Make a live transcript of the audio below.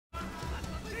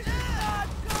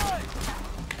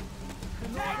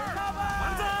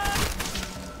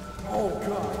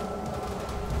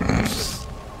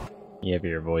You have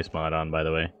your voice mod on, by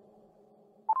the way.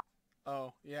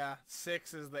 Oh, yeah.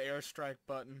 6 is the airstrike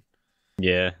button.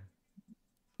 Yeah.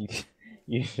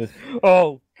 You just...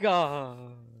 Oh,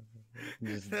 God!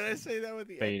 Just Did I say that with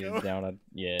the faded echo? down on...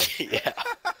 Yeah. Yeah.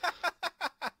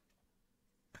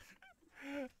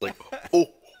 Like, oh!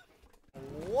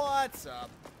 What's up?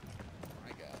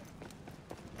 My God.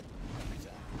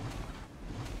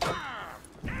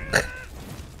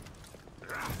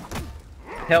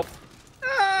 Help!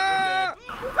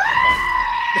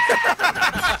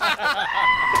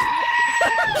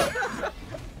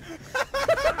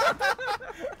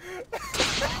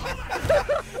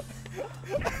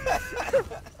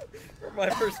 From my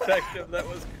perspective, that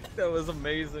was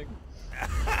amazing.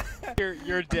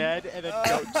 You're dead, and then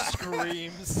goat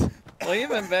screams. Well,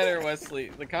 even better, Wesley.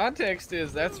 The context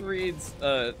is that's Reed's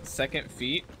second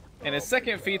feat, and his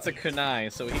second feat's a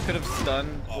kunai, so he could have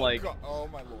stunned like Oh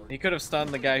my lord. he could have stunned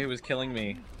the guy who was killing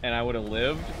me, and I would have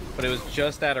lived. But it was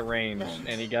just out of range,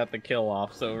 and he got the kill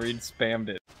off. So Reed spammed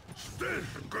it.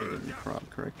 Prop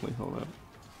correctly. Hold up.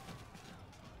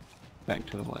 Back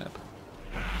to the lab.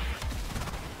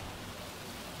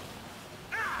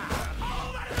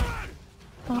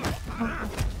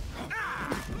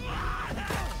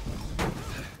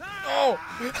 Oh!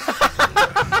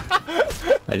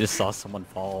 I just saw someone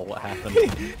fall. What happened?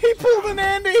 He pulled an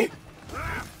Andy!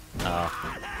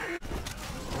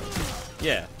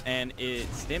 Yeah, and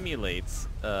it stimulates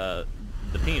the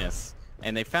penis,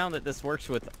 and they found that this works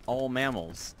with all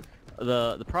mammals.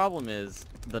 The problem is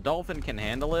the dolphin can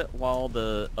handle it, while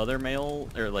the other male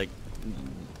or like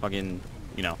fucking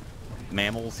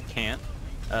mammals can't.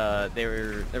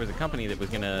 There was a company that was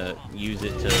gonna use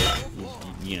it to,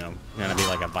 gonna be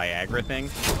like a Viagra thing.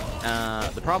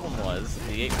 The problem was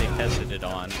the ape they tested it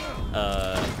on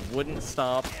wouldn't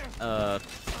stop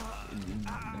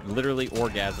literally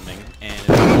orgasming, and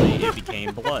eventually it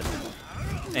became blood.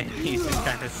 And he's just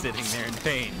kind of sitting there in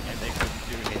pain, and they couldn't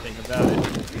do anything about it.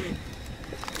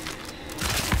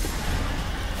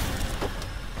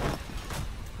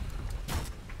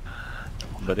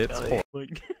 But it's horrible.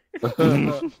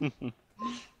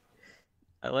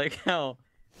 I like how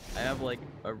I have like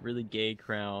a really gay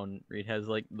crown. Reed has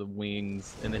like the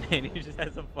wings, and then Andy just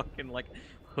has a fucking like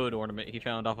hood ornament he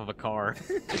found off of a car.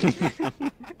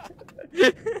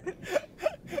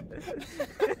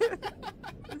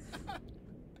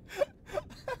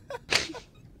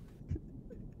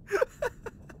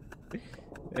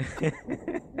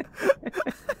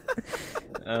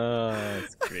 Oh,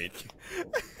 that's great.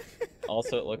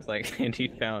 Also, it looks like Andy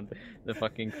found the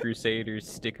fucking Crusaders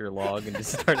sticker log and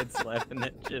just started slapping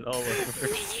that shit all over.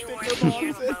 You are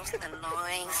the most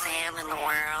annoying Sam in the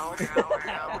world.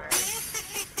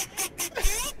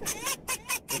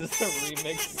 Is this a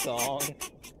remix song?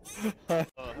 Uh-oh,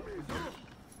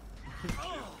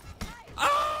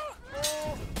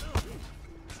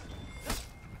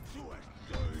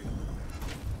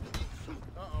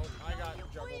 I got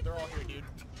juggled. They're all here, dude.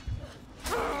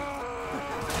 Oh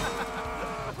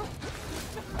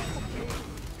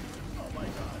my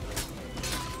god.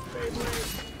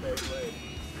 Beyblade.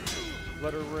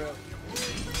 Let her rip.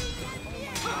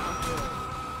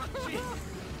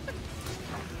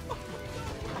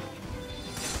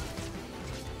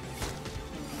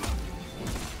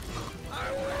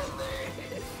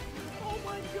 Oh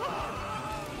my god.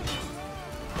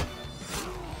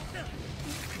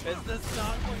 Is this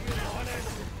not what you wanted?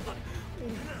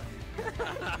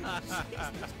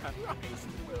 Jesus Christ,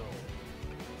 Will.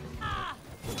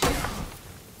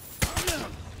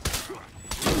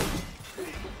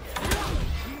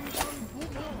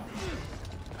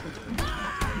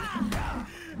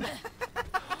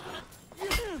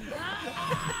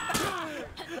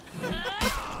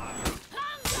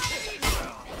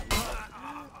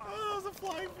 Oh, that was a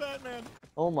flying fat man.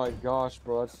 Oh my gosh,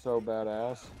 bro, that's so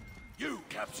badass. You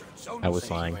captured I was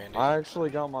lying. I actually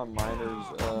got my miners,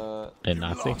 In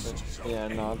Nazi? yeah,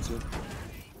 Nazi.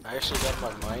 I actually got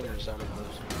my miners out of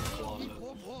those closet.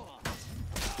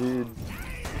 Dude,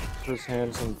 Chris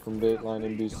Hansen from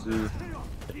Dateline NBC.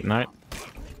 Night.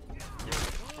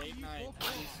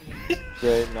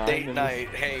 Great night. Date night.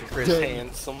 Hey, Chris Date.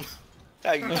 Handsome.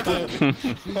 How you doing?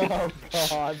 Oh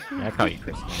god. I call you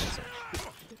Chris Hansen.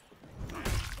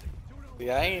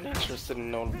 Yeah, I ain't interested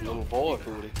in no little boy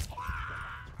booty.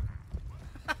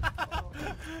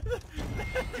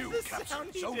 You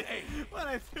captured zone A. When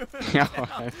I threw it No, down.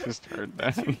 I just heard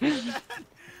that.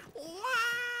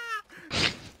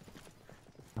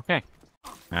 Okay.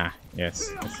 Ah, yes.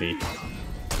 Let's see.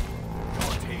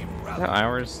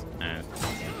 Hours?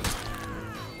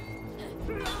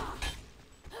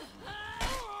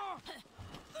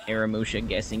 Aramusha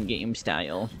guessing game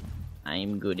style.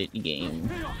 I'm good at game.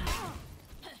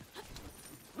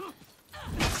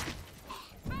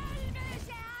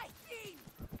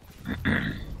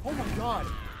 Oh my god!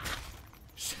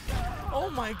 Oh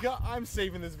my god! I'm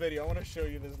saving this video. I want to show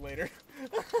you this later.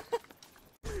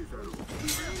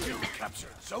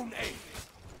 Captured Zone A.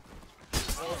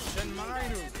 Ocean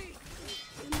Mine.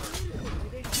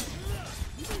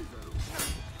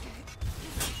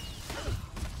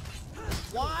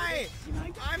 Why?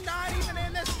 I'm not even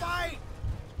in this fight.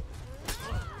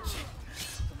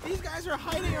 These guys are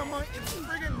hiding among. It's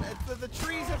friggin' the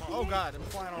trees. Oh god! I'm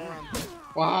flying all around.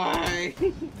 Why?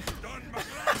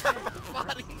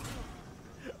 Body.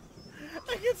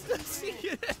 I can still see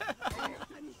it.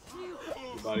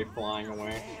 Body flying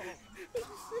away.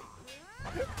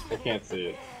 I can't see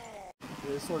it.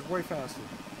 This sword's way faster.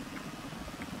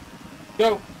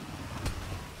 Go!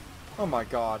 Oh my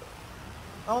god.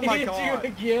 Oh He my hit god. you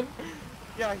again?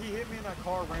 Yeah, he hit me in that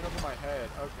car, ran over my head.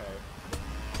 Okay.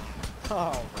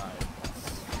 Alright.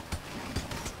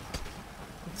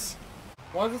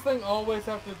 Why does this thing always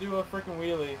have to do a freaking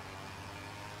wheelie?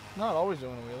 Not always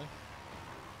doing a wheelie.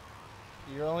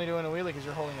 You're only doing a wheelie because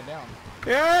you're holding it down.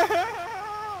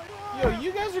 Yeah! Yo,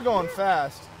 you guys are going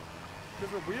fast.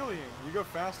 Because we're wheeling. You go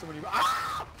faster when you.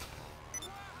 Ah!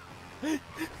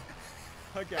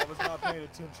 Okay, I was not paying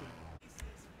attention.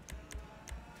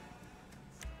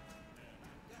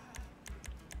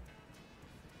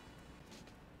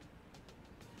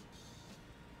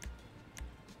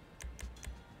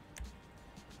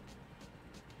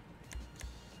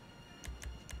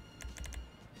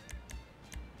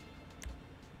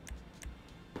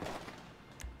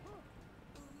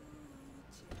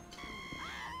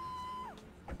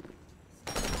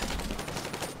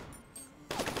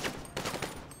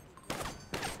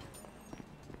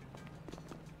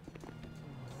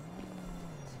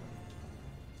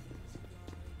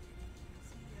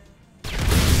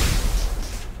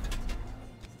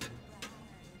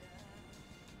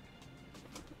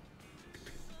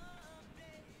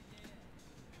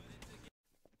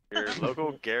 Your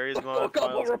local Gary's mod Look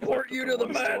up, files I'll report you to the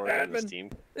admin. Steam.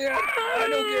 Yeah, I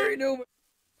know Gary Newman.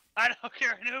 I know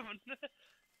Gary Newman.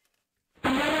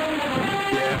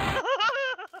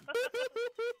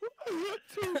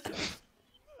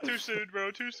 Too soon, bro.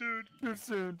 Too soon. Too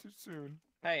soon, too soon.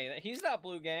 Hey, he's not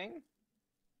Blue Gang.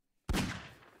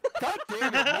 God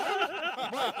damn it!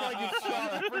 Why I get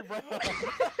shot every round?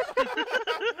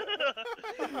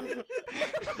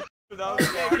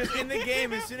 Okay, because in the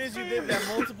game, as soon as you did that,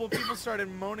 multiple people started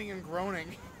moaning and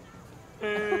groaning.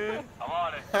 I'm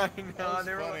on it. I know,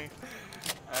 they were funny.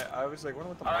 I was like, what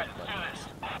about the Alright, mic let's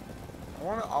do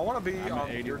this. I wanna be I'm on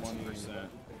at your team. 81%.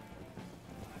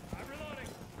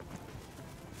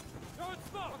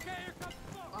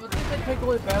 I think they take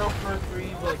away Battlefront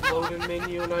 3's like loading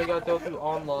menu and I got to go through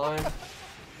online.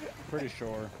 Pretty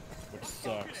sure, which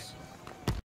sucks.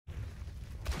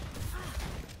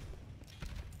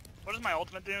 What does my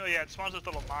ultimate do? Yeah, it spawns those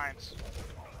little mines.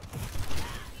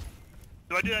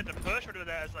 Do I do that to push or do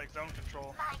that as like zone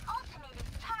control?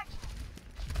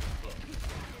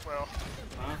 Well,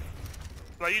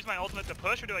 do I use my ultimate to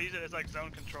push or do I use it as like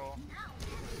zone control?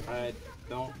 I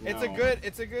don't know.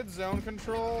 It's a good zone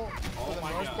control for the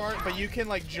most part, but you can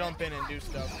like jump in and do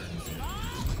stuff.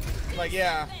 Like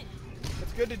yeah,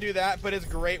 it's good to do that, but it's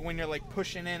great when you're like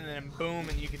pushing in and then boom,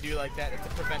 and you can do like that to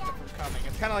prevent it from coming.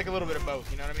 It's kind of like a little bit of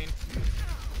both, you know what I mean?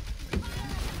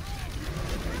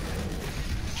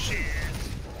 Shit.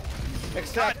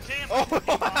 Except, God damn,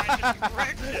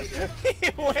 he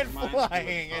went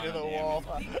flying into the wall.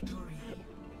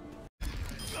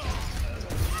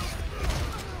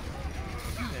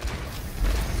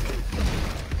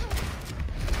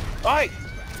 Alright!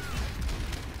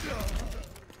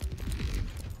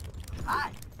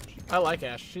 I like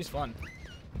Ashe. She's fun.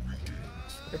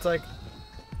 It's like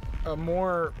a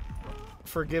more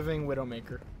forgiving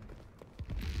Widowmaker.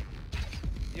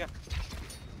 Yeah.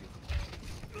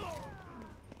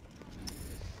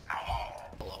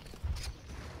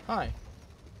 Hi.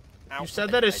 You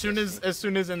said that as soon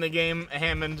as in the game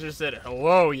Hammond just said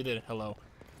hello, you did hello.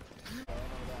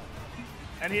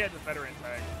 And he had the veteran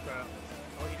tag, so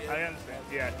I understand.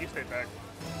 Yeah, he stayed back.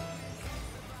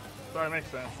 Sorry, makes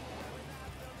sense.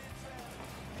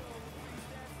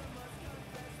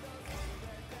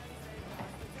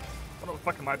 What the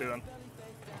fuck am I doing?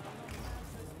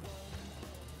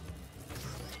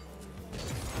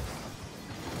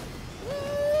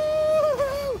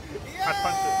 Yeah! I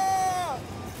punched it.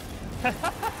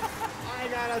 I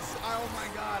got us. Oh my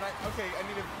god. Okay, I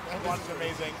need to. This is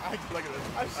amazing. Look at this.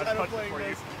 I'm I punched it Shadowplaying for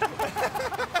this. you.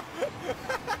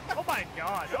 Oh my god.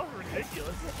 god, that was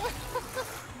ridiculous.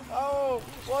 Oh,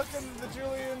 welcome to the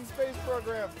Julian space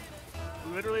program.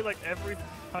 Literally like every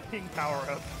fucking power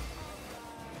up.